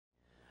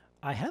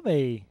I have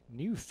a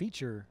new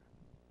feature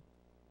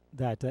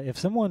that if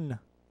someone,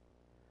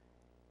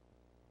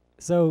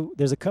 so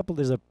there's a problem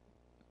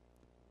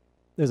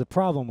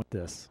with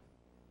this.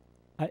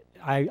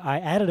 I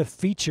added a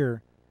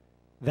feature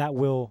that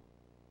will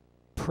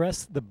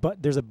press the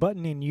there's a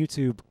button in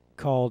YouTube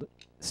called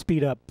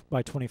speed up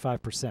by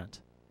 25%.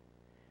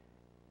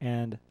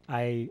 And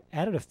I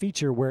added a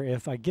feature where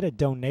if I get a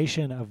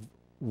donation of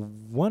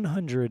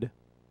 100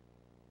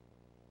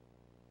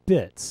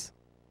 bits,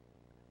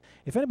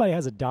 if anybody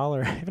has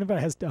 $1, if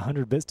anybody has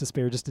 100 bits to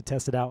spare just to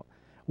test it out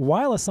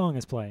while a song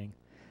is playing,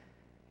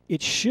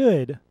 it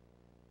should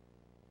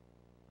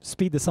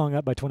speed the song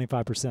up by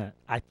 25%,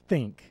 I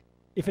think.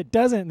 If it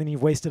doesn't, then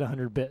you've wasted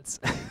 100 bits.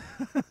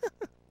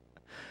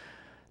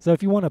 So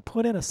if you want to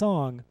put in a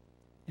song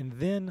and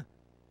then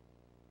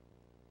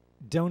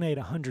donate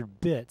 100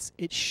 bits,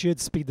 it should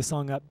speed the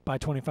song up by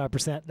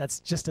 25%. That's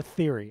just a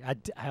theory. I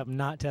have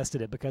not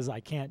tested it because I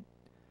can't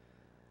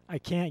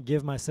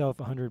give myself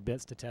 100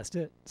 bits to test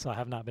it, so I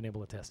have not been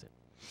able to test it.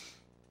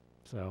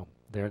 So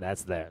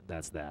that's that.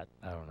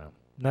 I don't know.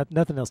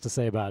 Nothing else to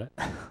say about it.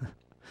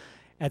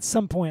 At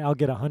some point, I'll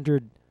get a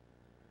 100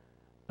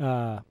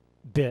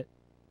 bit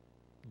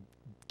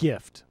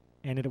gift,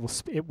 and it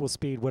will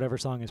speed whatever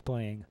song is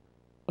playing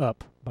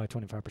up by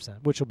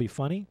 25%, which will be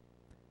funny,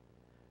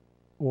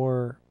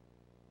 or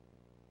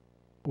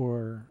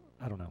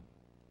I don't know.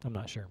 I'm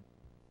not sure.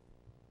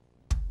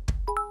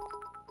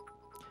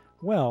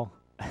 Well,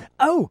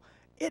 oh,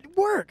 it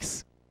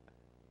works.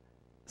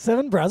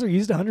 7 browser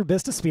used 100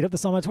 bits to speed up the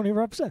song by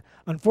 25%.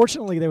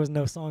 Unfortunately, there was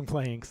no song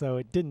playing, so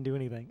it didn't do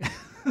anything.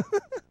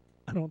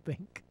 I don't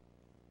think.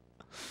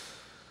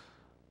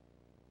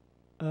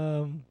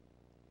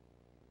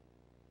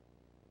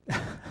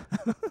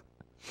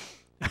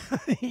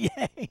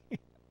 Yay.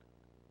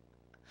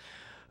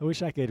 I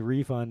wish I could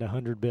refund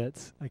 100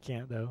 bits. I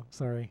can't, though.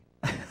 Sorry.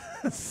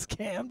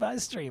 Scammed by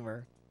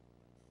streamer.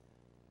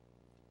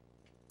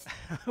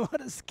 What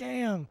a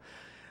scam.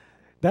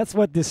 That's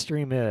what this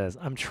stream is.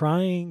 I'm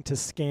trying to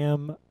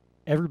scam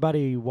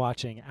everybody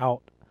watching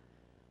out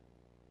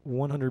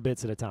 100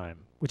 bits at a time,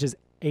 which is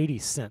 80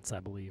 cents, I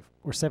believe,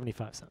 or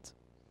 75 cents.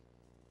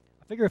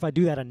 I figure if I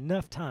do that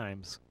enough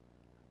times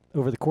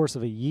over the course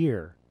of a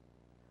year,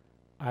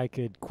 I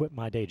could quit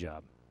my day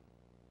job.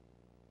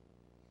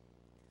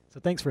 So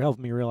thanks for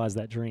helping me realize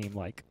that dream,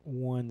 like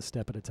one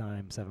step at a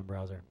time, 7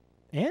 browser.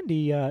 And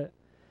he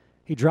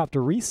dropped a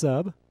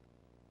resub.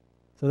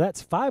 So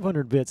that's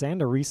 500 bits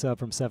and a resub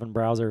from 7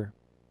 browser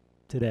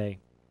today.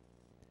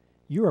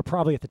 You are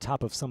probably at the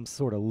top of some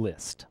sort of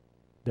list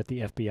that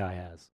the FBI has.